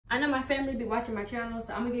I know my family be watching my channel,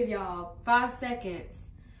 so I'm gonna give y'all 5 seconds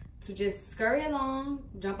to just scurry along,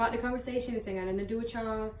 jump out the conversation. This ain't got nothing to do with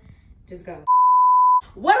y'all. Just go.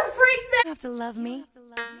 What a freak! You have to love me.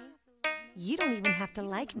 You don't even have to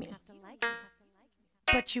like me.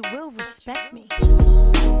 But you will respect me.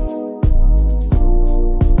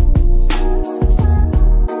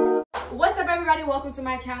 What's up, everybody? Welcome to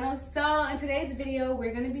my channel. So in today's video,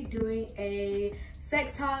 we're gonna be doing a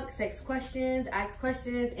sex talk, sex questions, ask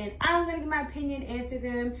questions, and I'm gonna give my opinion, answer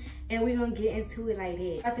them, and we're gonna get into it like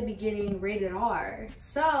that. At the beginning, rated R.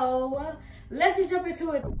 So let's just jump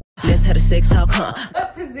into it. Let's have a sex talk, huh?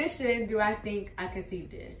 What position do I think I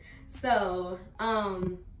conceived in? So,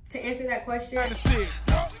 to answer that question, why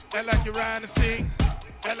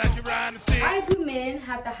do men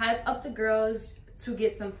have to hype up the girls to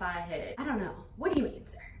get some fly head? I don't know. What do you mean,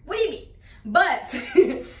 sir? What do you mean? But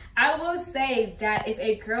I will say that if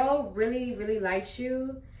a girl really likes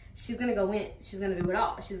you, she's gonna go in. She's gonna do it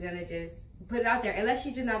all. She's gonna just put it out there. Unless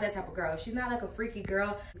she's just not that type of girl. If she's not like a freaky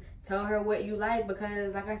girl, tell her what you like,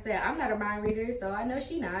 because like I said, I'm not a mind reader, so I know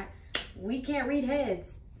she not. We can't read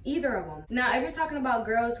heads, either of them. Now, if you're talking about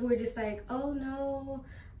girls who are just like, oh no,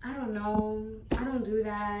 I don't know, I don't do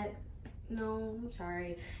that, no, I'm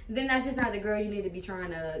sorry, then that's just not the girl you need to be trying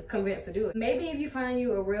to convince to do it. Maybe if you find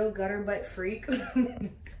you a real gutter butt freak,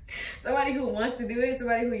 somebody who wants to do it,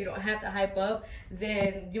 somebody who you don't have to hype up,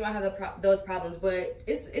 then you might have those problems. But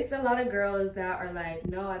it's a lot of girls that are like,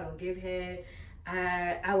 no, I don't give head,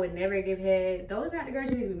 I would never give head. Those are not the girls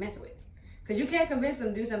you need to be messing with, because you can't convince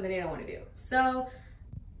them to do something they don't want to do. So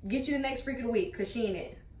get you the next freak of the week, because she ain't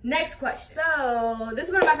it. Next question. So this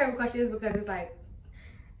is one of my favorite questions because it's like,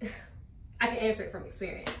 I can answer it from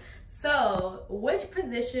experience. So which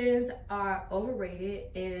positions are overrated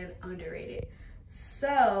and underrated?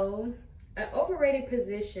 So an overrated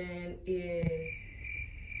position is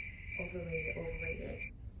overrated.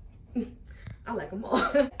 I like them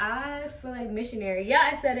all. I feel like missionary. Yeah,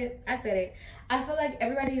 I said it. I feel like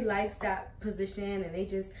everybody likes that position, and they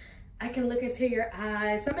just, I can look into your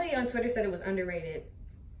eyes. Somebody on Twitter said it was underrated.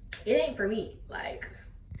 It ain't for me. Like,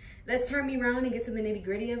 let's turn me around and get to the nitty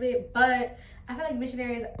gritty of it. But I feel like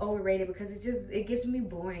missionary is overrated because it gives me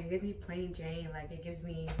boring. It gives me plain Jane. Like, it gives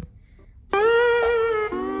me, I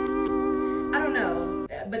don't know.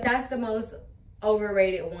 But that's the most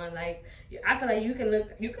overrated one. Like, I feel like you can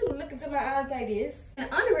look into my eyes like this. An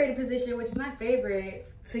underrated position, which is my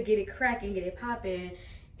favorite to get it cracking, get it popping,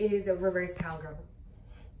 is a reverse cowgirl.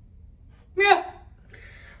 Yeah.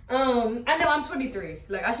 I know I'm 23.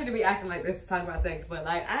 Like, I shouldn't be acting like this to talk about sex, but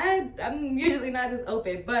like I'm usually not this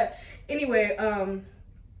open. But anyway,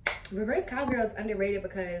 reverse cowgirl is underrated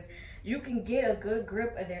because you can get a good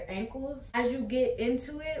grip of their ankles. As you get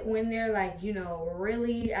into it, when they're like, you know,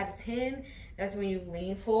 really at a 10, that's when you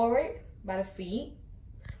lean forward by the feet,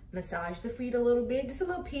 massage the feet a little bit, just a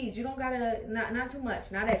little piece. You don't gotta, not too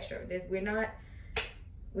much, not extra. We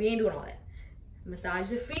ain't doing all that. Massage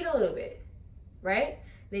the feet a little bit, right?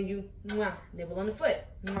 Then you nibble on the foot,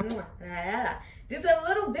 just a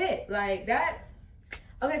little bit like that.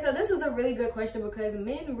 Okay, so this was a really good question because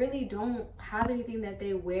men really don't have anything that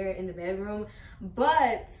they wear in the bedroom,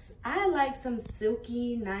 but I like some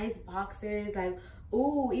silky, nice boxers, like,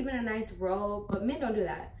 ooh, even a nice robe, but men don't do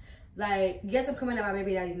that. Like, yes, I'm coming at my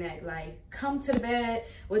baby daddy neck. Like, come to the bed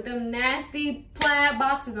with them nasty plaid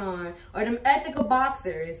boxers on, or them ethical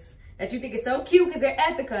boxers that you think is so cute because they're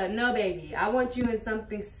Ethica. No, baby, I want you in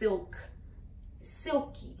something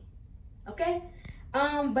silky, okay?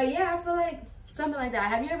 But yeah, I feel like something like that.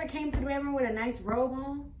 Have you ever came to the bedroom with a nice robe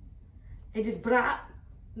on and just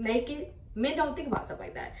naked? Men don't think about stuff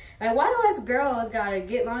like that. Like, why do us girls gotta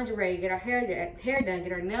get lingerie, get our hair done,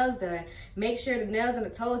 get our nails done, make sure the nails and the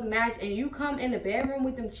toes match, and you come in the bedroom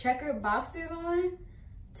with them checkered boxers on?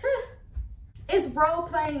 It's role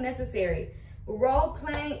playing necessary. Role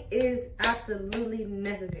playing is absolutely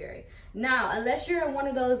necessary. Now, unless you're in one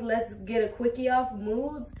of those let's get a quickie off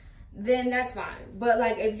moods, then that's fine. But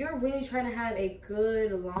like, if you're really trying to have a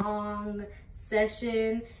good long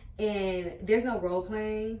session and there's no role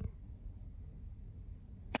playing,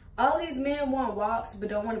 all these men want WAPs but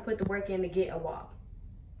don't want to put the work in to get a WAP.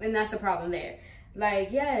 And that's the problem there.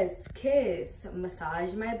 Like, yes, kiss,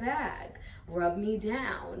 massage my back, rub me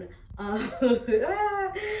down,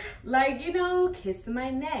 like, you know, kiss my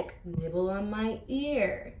neck, nibble on my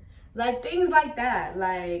ear, like things like that.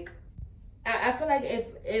 Like, I feel like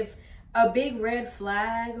if a big red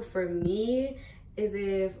flag for me is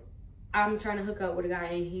if I'm trying to hook up with a guy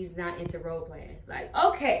and he's not into role playing. Like,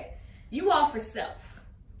 okay, you all for self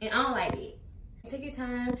and I don't like it. Take your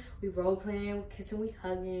time. We role playing, we kissing, we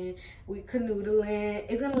hugging, we canoodling.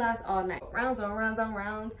 It's gonna last all night. Rounds on rounds on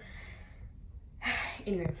rounds.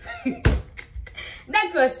 Anyway,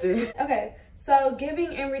 next question. Okay, so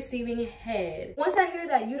giving and receiving head. Once I hear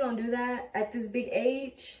that you don't do that at this big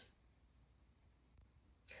age,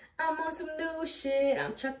 I'm on some new shit.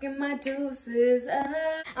 I'm chucking my deuces.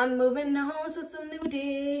 I'm moving on to some new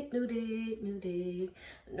dick, new dick, new dick.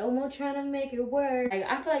 No more trying to make it work. Like,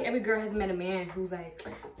 I feel like every girl has met a man who's like,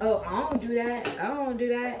 oh, I don't do that. I don't do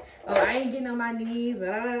that. Oh, I ain't getting on my knees.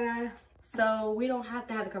 Blah, blah, blah. So we don't have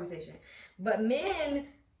to have the conversation. But men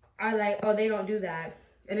are like, oh, they don't do that,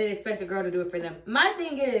 and then expect a girl to do it for them. My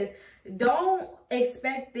thing is, don't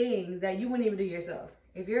expect things that you wouldn't even do yourself.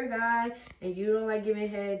 If you're a guy and you don't like giving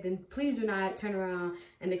head, then please do not turn around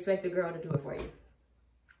and expect a girl to do it for you.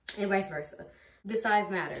 And vice versa. The size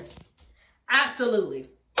matter. Absolutely.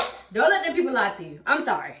 Don't let them people lie to you. I'm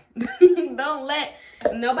sorry. Don't let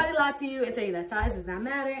nobody lie to you and tell you that size does not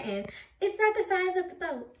matter. And it's not the size of the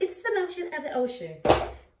boat. It's the motion of the ocean.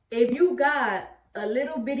 If you got a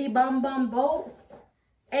little bitty bum boat,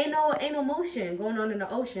 ain't no motion going on in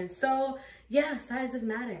the ocean. So yeah, size does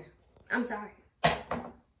matter. I'm sorry.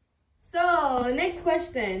 So, next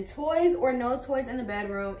question. Toys or no toys in the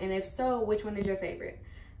bedroom? And if so, which one is your favorite?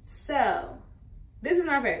 So, this is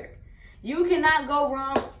my favorite. You cannot go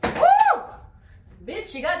wrong. Woo!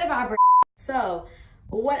 Bitch, you got the vibrator. So,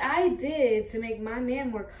 what I did to make my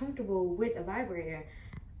man more comfortable with a vibrator,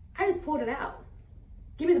 I just pulled it out.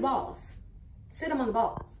 Give me the balls. Sit him on the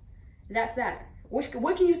balls. That's that.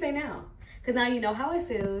 What can you say now? Because now you know how it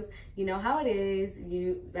feels. You know how it is.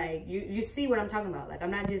 You see what I'm talking about. Like,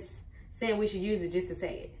 I'm not just saying we should use it just to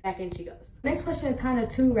say it. Back in she goes. Next question is kind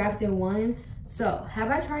of two wrapped in one. So,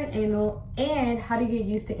 have I tried anal? And how do you get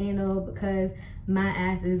used to anal? Because my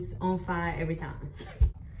ass is on fire every time.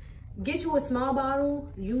 Get you a small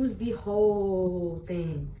bottle. Use the whole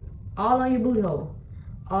thing. All on your booty hole.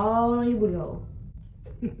 All on your booty hole.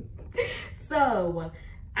 So,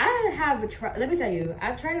 I have tried, let me tell you,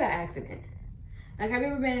 I've tried it by accident. Like, have you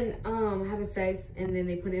ever been having sex and then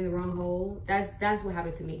they put it in the wrong hole? That's what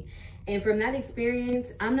happened to me. And from that experience,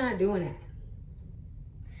 I'm not doing that.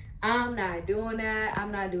 I'm not doing that.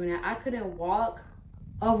 I'm not doing that. I couldn't walk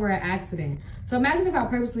over an accident. So imagine if I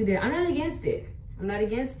purposely did. I'm not against it. I'm not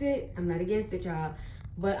against it. I'm not against it, y'all.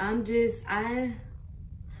 But I'm just,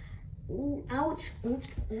 ooh, ouch, ouch,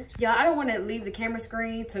 ouch. Y'all, I don't want to leave the camera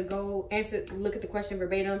screen to go look at the question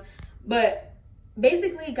verbatim. But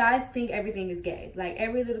basically, guys think everything is gay. Like,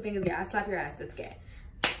 every little thing is gay. I slap your ass, that's gay.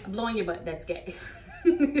 Blowing your butt, that's gay.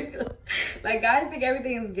 Like, guys think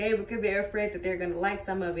everything is gay because they're afraid that they're gonna like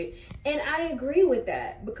some of it. And I agree with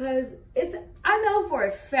that, because I know for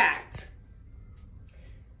a fact,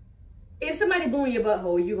 if somebody blew in your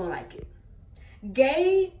butthole, you're gonna like it.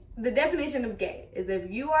 Gay, the definition of gay is if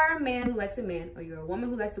you are a man who likes a man, or you're a woman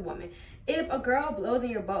who likes a woman. If a girl blows in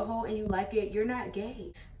your butthole and you like it, you're not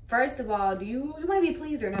gay. First of all, do you want to be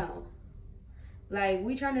pleased or no? Like,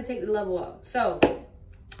 we trying to take the level up. So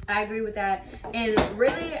I agree with that. And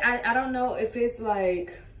really, I don't know if it's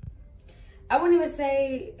like, I wouldn't even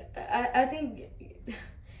say, I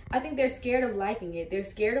think they're scared of liking it. They're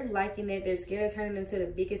scared of liking it. They're scared of turning into the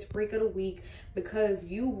biggest freak of the week because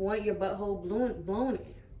you want your butthole blown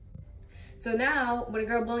in. So now, when a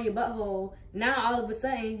girl blowing your butthole, now all of a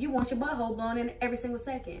sudden, you want your butthole blown in every single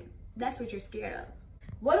second. That's what you're scared of.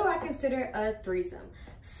 What do I consider a threesome?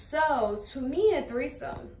 So, to me, a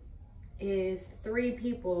threesome is 3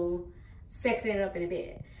 people sexing it up in a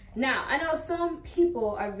bed. Now, I know some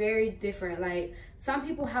people are very different. Like, some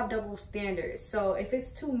people have double standards. So, if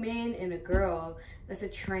it's 2 men and a girl, that's a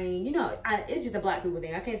train. You know, it's just a black people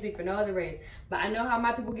thing. I can't speak for no other race. But I know how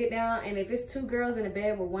my people get down. And if it's 2 girls in a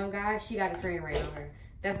bed with 1 guy, she got a train right on her.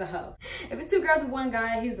 That's a hoe. If it's 2 girls with 1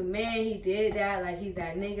 guy, he's a man, he did that, like, he's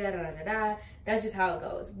that nigga, da da da. That's just how it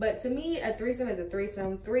goes. But to me, a threesome is a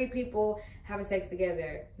threesome. 3 people having sex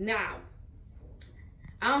together. Now,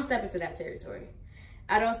 I don't step into that territory.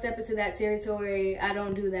 I don't step into that territory. I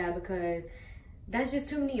don't do that because that's just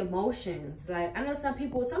too many emotions. Like, I know some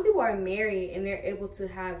people are married and they're able to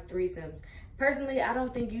have threesomes. Personally, I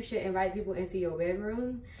don't think you should invite people into your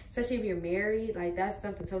bedroom, especially if you're married. Like, that's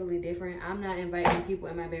something totally different. I'm not inviting people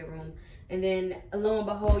in my bedroom. And then, lo and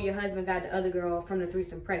behold, your husband got the other girl from the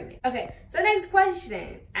threesome pregnant. Okay, so next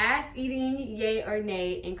question. Ass eating, yay or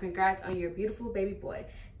nay, and congrats on your beautiful baby boy.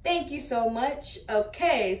 Thank you so much.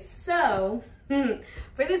 Okay, so,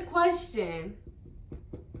 for this question,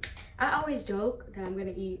 I always joke that I'm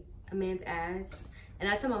gonna eat a man's ass. And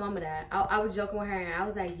I told my mama that. I was joking with her, and I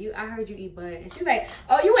was like, I heard you eat butt. And she was like,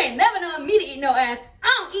 oh, you ain't never known me to eat no ass.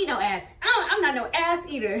 I don't eat no ass. I'm not no ass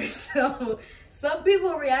eater. So some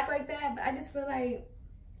people react like that, but I just feel like,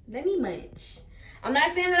 let me munch. I'm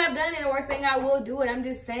not saying that I've done it or saying I will do it. I'm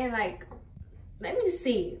just saying, like, let me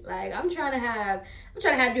see. Like, I'm trying to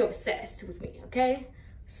have you obsessed with me, okay?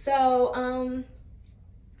 So,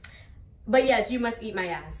 but yes, you must eat my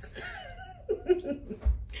ass.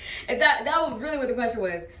 If that was really what the question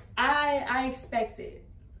was. I expect it.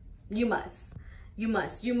 You must. You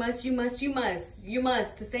must. You must. You must. You must. You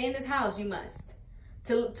must. To stay in this house, you must.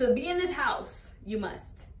 To be in this house, you must.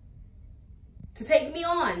 To take me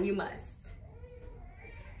on, you must.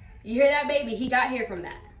 You hear that, baby? He got here from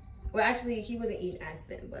that. Well, actually, he wasn't eating ass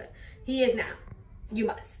then, but he is now. You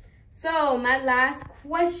must. So, my last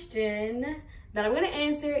question that I'm going to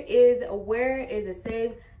answer is, where is a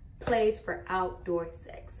safe place for outdoor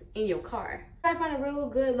sex? In your car. I find a real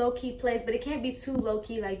good low-key place, but it can't be too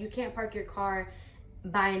low-key. Like, you can't park your car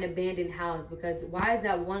by an abandoned house, because why is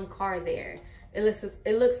that one car there? It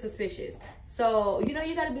looks suspicious. So, you know,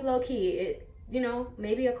 you got to be low-key. You know,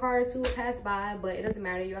 maybe a car or two will pass by, but it doesn't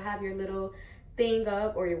matter. You'll have your little thing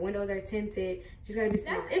up, or your windows are tinted. Just gotta be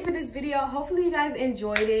smart. That's it for this video. Hopefully you guys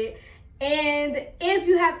enjoyed it. And if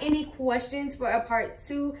you have any questions for a part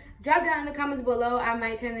 2, drop down in the comments below. I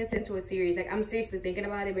might turn this into a series. Like, I'm seriously thinking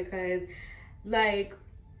about it, because, like,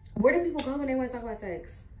 where do people go when they want to talk about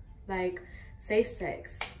sex? Like, safe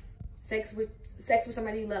sex, sex with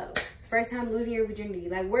somebody you love, first time losing your virginity.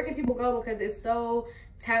 Like, where can people go? Because it's so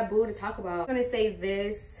taboo to talk about. I'm gonna say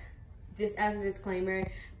this just as a disclaimer: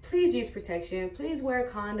 please use protection, please wear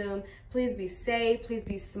a condom, please be safe, please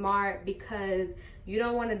be smart, because you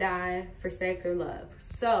don't want to die for sex or love.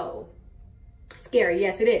 So scary.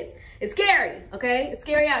 Yes, it is. It's scary. Okay, it's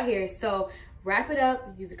scary out here. So wrap it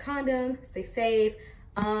up, use a condom, stay safe.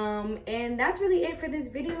 And that's really it for this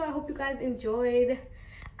video. I hope you guys enjoyed.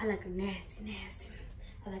 I like them nasty.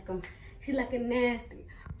 I like them. She like a nasty.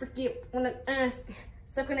 Forget on the ass,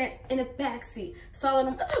 sucking it in the backseat,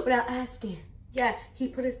 swallowing them without asking. Yeah, he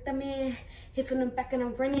put his thumb in, hit from the back and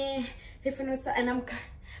I'm running, hit from the side and I'm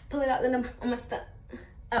pulling out them on my stuff.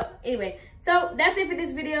 Oh, anyway, so that's it for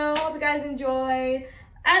this video. Hope you guys enjoyed.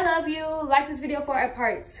 I love you. Like this video for a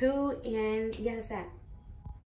part 2, and yeah, that's that.